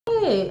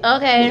ahead.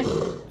 Okay.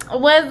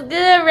 What's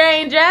good,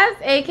 Raindrops?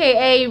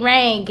 AKA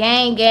Rain.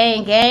 Gang,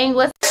 gang, gang.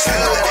 What's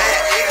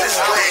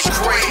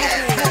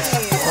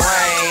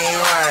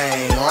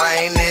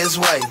Rain this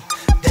way.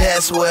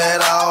 That's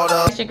what all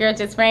the... It's your girl,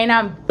 Just Rain.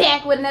 I'm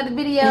back with another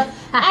video.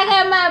 I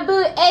got my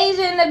boo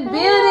Asia in the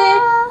building.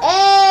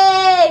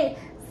 Hey!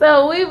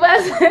 So we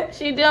about to,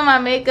 she doing my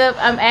makeup.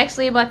 I'm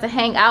actually about to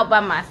hang out by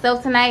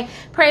myself tonight.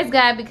 Praise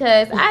God,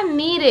 because I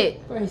need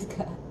it. Praise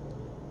God.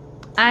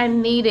 I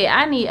need it.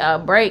 I need a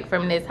break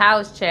from this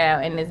house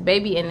child and this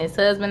baby and this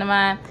husband of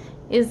mine.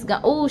 It's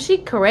gonna. Ooh, she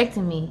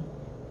correcting me.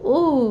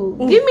 Ooh,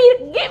 get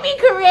me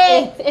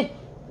correct.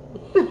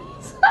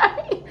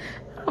 Sorry,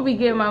 I'll be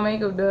getting my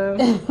makeup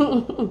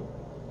done.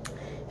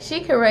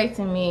 She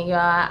correcting me,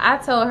 y'all. I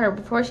told her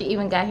before she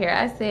even got here.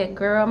 I said,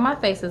 "Girl, my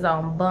face is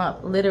on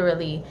bump,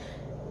 literally.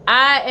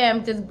 I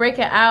am just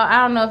breaking out. I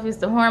don't know if it's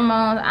the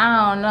hormones.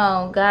 I don't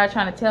know. God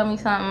trying to tell me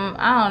something.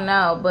 I don't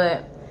know,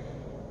 but."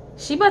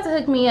 She about to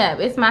hook me up.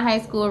 It's my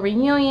high school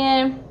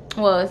reunion.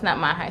 Well, it's not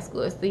my high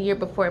school. It's the year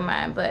before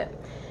mine. But,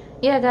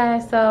 yeah,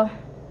 guys. So,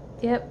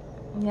 yep,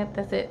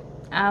 that's it.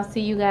 I'll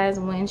see you guys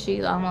when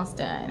she's almost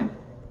done.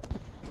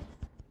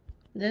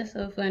 That's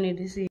so funny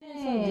to see.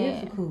 It's so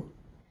difficult.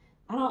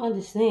 I don't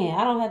understand.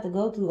 I don't have to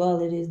go through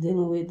all of this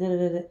dealing with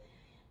da-da-da-da.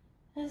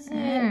 That's it.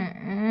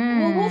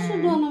 Well, what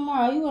you doing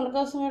tomorrow? You want to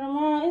go somewhere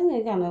tomorrow? Isn't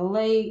it kind of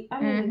late? I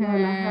need to go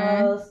in the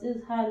house.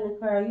 It's hot in the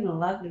car. You don't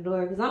lock the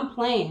door. Because I'm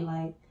playing,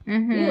 like. You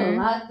don't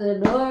lock the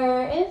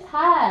door. It's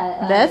hot.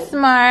 Like, that's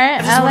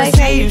smart. I like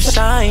how you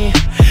shine.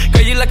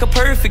 Girl, you like a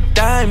perfect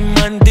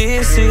diamond.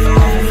 This is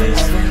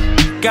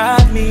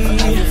got me,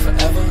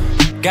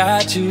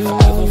 got you,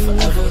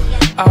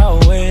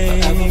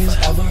 always.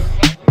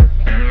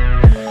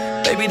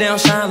 Baby, they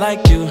don't shine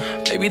like you.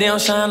 Baby, they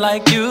don't shine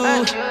like you.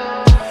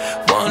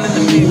 One in the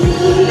mirror.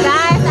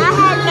 Guys, I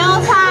had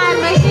no time,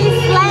 but she's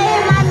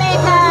slaying my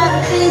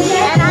makeup.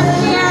 And I'm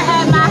here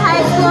at my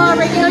high school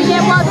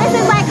reunion. Well, this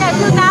is like a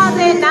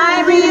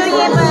 2009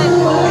 reunion, but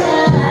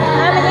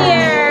I'm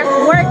here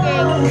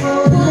working.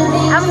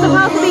 I'm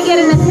supposed to be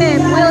getting a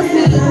tip. We'll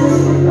see.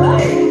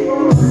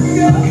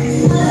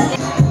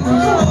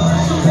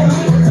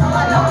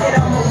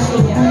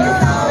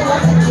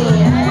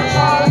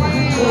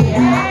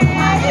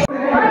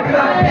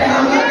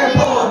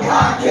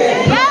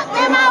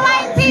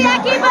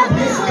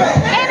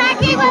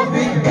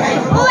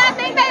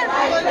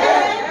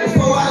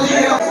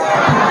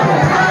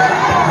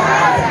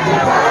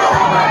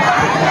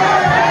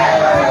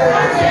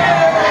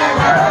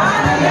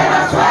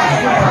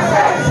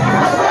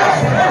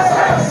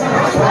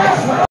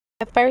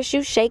 First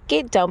you shake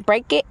it, don't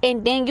break it,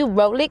 and then you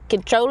roll it,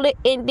 control it,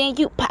 and then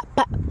you pop,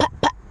 pop, pop,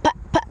 pop, pop,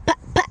 pop, pop,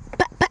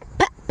 pop, pop,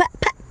 pop,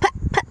 pop, pop,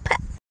 pop,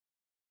 pop.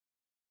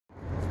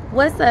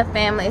 What's up,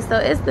 family? So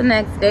it's the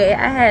next day.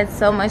 I had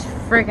so much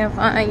freaking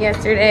fun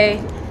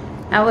yesterday.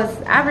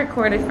 I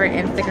recorded for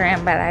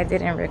Instagram, but I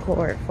didn't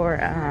record for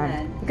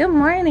good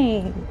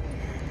morning.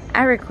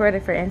 I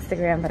recorded for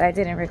Instagram, but I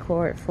didn't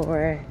record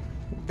for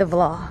the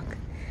vlog.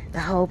 The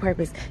whole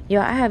purpose.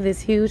 Yo, I have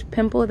this huge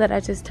pimple that I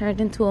just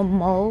turned into a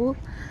mole.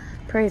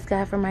 Praise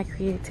God for my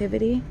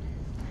creativity.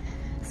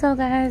 So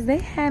guys, they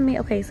had me,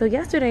 okay, so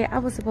yesterday I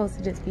was supposed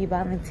to just be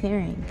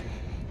volunteering.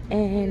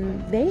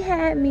 And they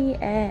had me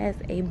as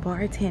a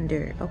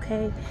bartender,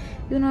 okay?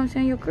 You know what I'm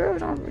saying? Your girl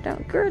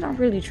don't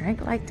really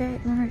drink like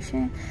that, you know what I'm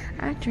saying?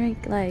 I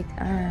drink like,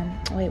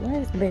 wait, what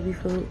is baby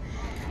food?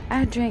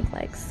 I drink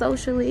like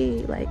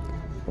socially, like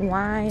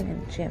wine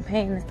and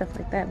champagne and stuff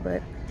like that,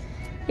 but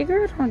your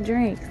girl don't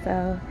drink,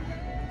 so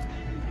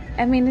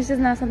I mean, it's just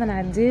not something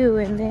I do.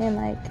 And then,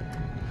 like,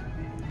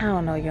 I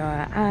don't know,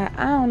 y'all. I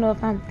don't know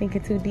if I'm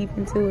thinking too deep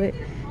into it,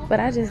 but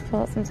I just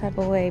felt some type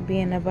of way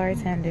being a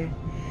bartender.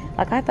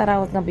 Like, I thought I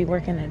was gonna be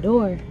working the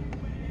door,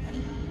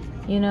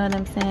 you know what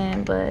I'm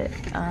saying? But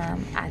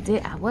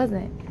I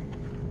wasn't.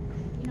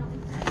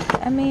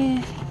 I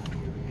mean,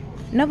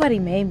 nobody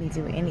made me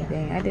do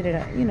anything. I did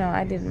it, you know,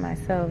 I did it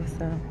myself.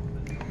 So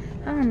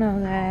I don't know,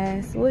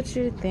 guys. What's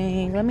your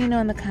thing? Let me know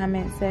in the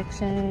comment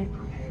section.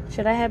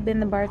 Should I have been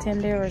the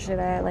bartender, or should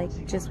I,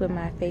 like, just with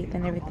my faith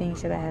and everything,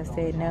 should I have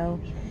said no?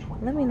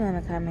 Let me know in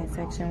the comment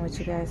section what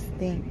you guys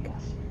think.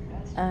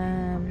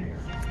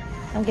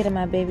 I'm getting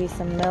my baby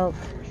some milk.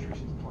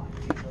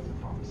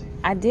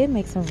 I did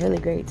make some really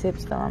great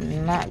tips, though.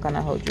 I'm not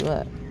gonna hold you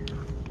up.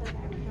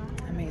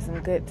 I made some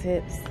good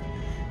tips.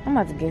 I'm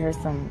about to get her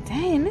some,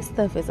 dang, this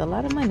stuff is a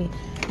lot of money.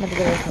 I'm about to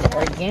get her some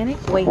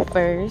organic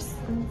wafers.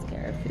 Let's get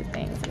her a few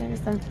things. Get her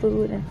some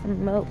food and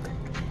some milk.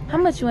 How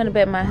much you want to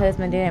bet my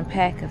husband didn't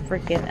pack a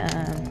freaking,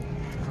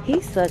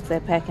 he sucks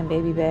at packing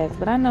baby bags,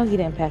 but I know he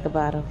didn't pack a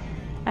bottle.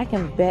 I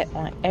can bet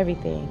on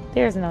everything.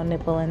 There's no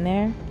nipple in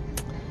there.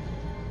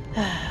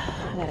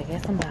 I gotta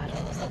get some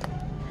bottles.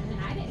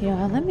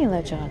 Y'all, let me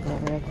let y'all go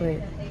real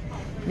quick.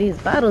 These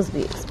bottles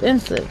be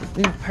expensive.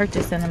 We're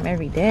purchasing them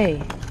every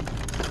day.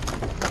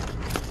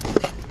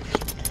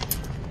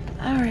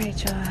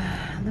 Alright,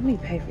 y'all. Let me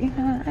pay for, you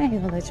know, I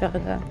ain't gonna let y'all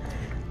go.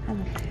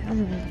 I'm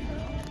gonna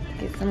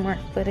get some more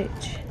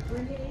footage.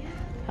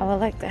 I would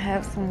like to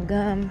have some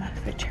gum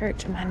for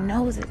church. My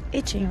nose is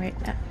itching right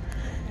now.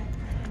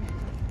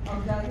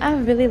 I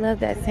really love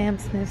that Sam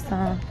Smith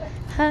song.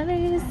 How do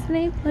you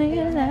sleep when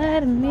you lie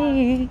to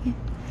me?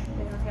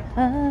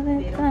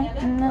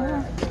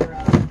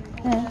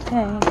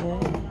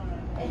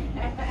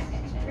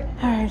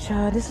 Alright,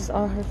 y'all. This is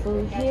all her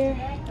food here.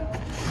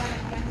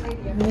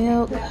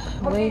 Milk,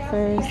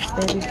 wafers,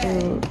 baby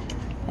food,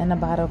 and a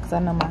bottle, because I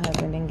know my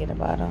husband didn't get a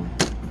bottle.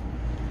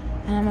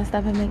 And I'm going to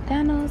stop at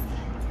McDonald's.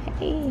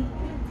 Hey.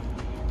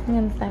 I'm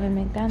going to stop at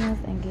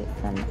McDonald's and get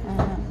some,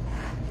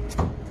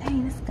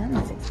 dang, this gum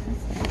is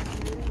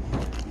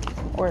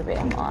expensive. Orbit,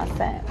 I'm all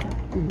set.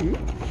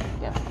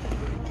 Yep.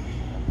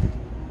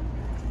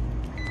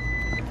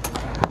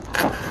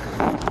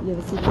 You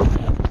ever see that?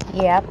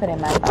 Yeah, I put in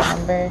my phone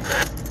number.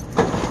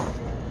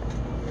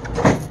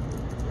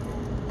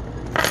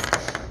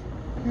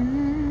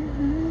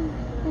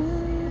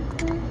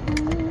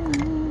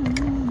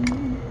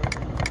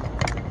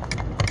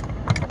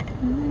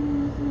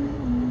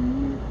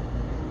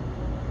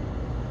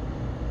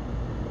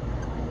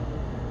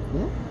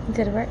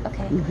 Did it work?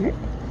 Okay. Perfect.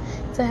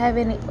 So have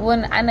any,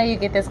 when I know you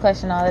get this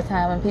question all the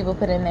time when people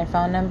put in their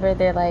phone number,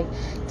 they're like,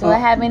 do I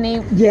have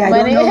any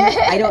money?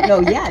 I don't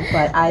know yet,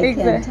 but I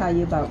can tell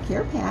you about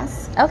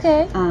CarePass.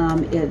 Okay.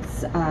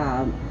 It's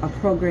a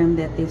program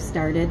that they've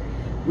started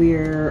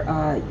where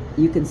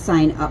you can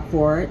sign up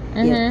for it.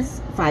 It's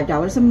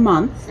 $5 a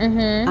month.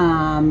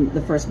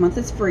 The first month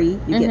is free.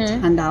 You get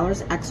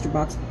 $10 extra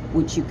bucks,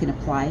 which you can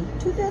apply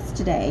to this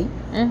today,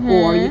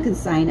 or you can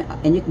sign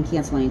up and you can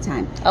cancel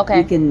anytime.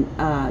 Okay. You can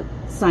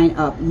sign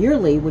up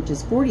yearly, which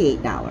is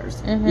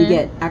 $48. You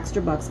get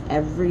extra bucks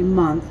every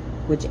month,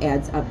 which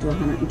adds up to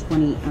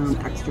 120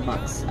 extra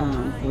bucks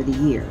for the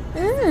year.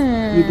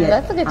 You get,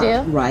 that's a good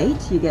deal.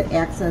 Right. You get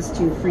access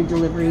to free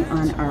delivery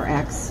on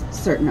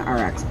certain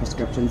RX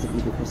prescriptions if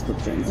you do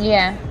prescriptions.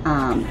 Yeah.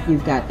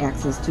 You've got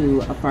access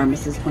to a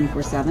pharmacist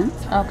 24/7.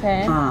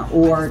 Okay.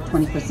 Or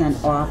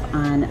 20% off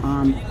on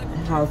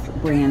health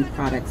brand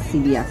products,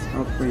 CVS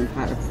health brand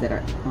products that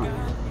are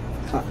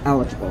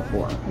eligible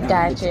for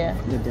Gotcha.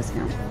 the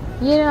discount.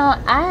 You know,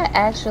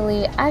 I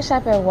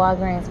shop at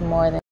Walgreens more than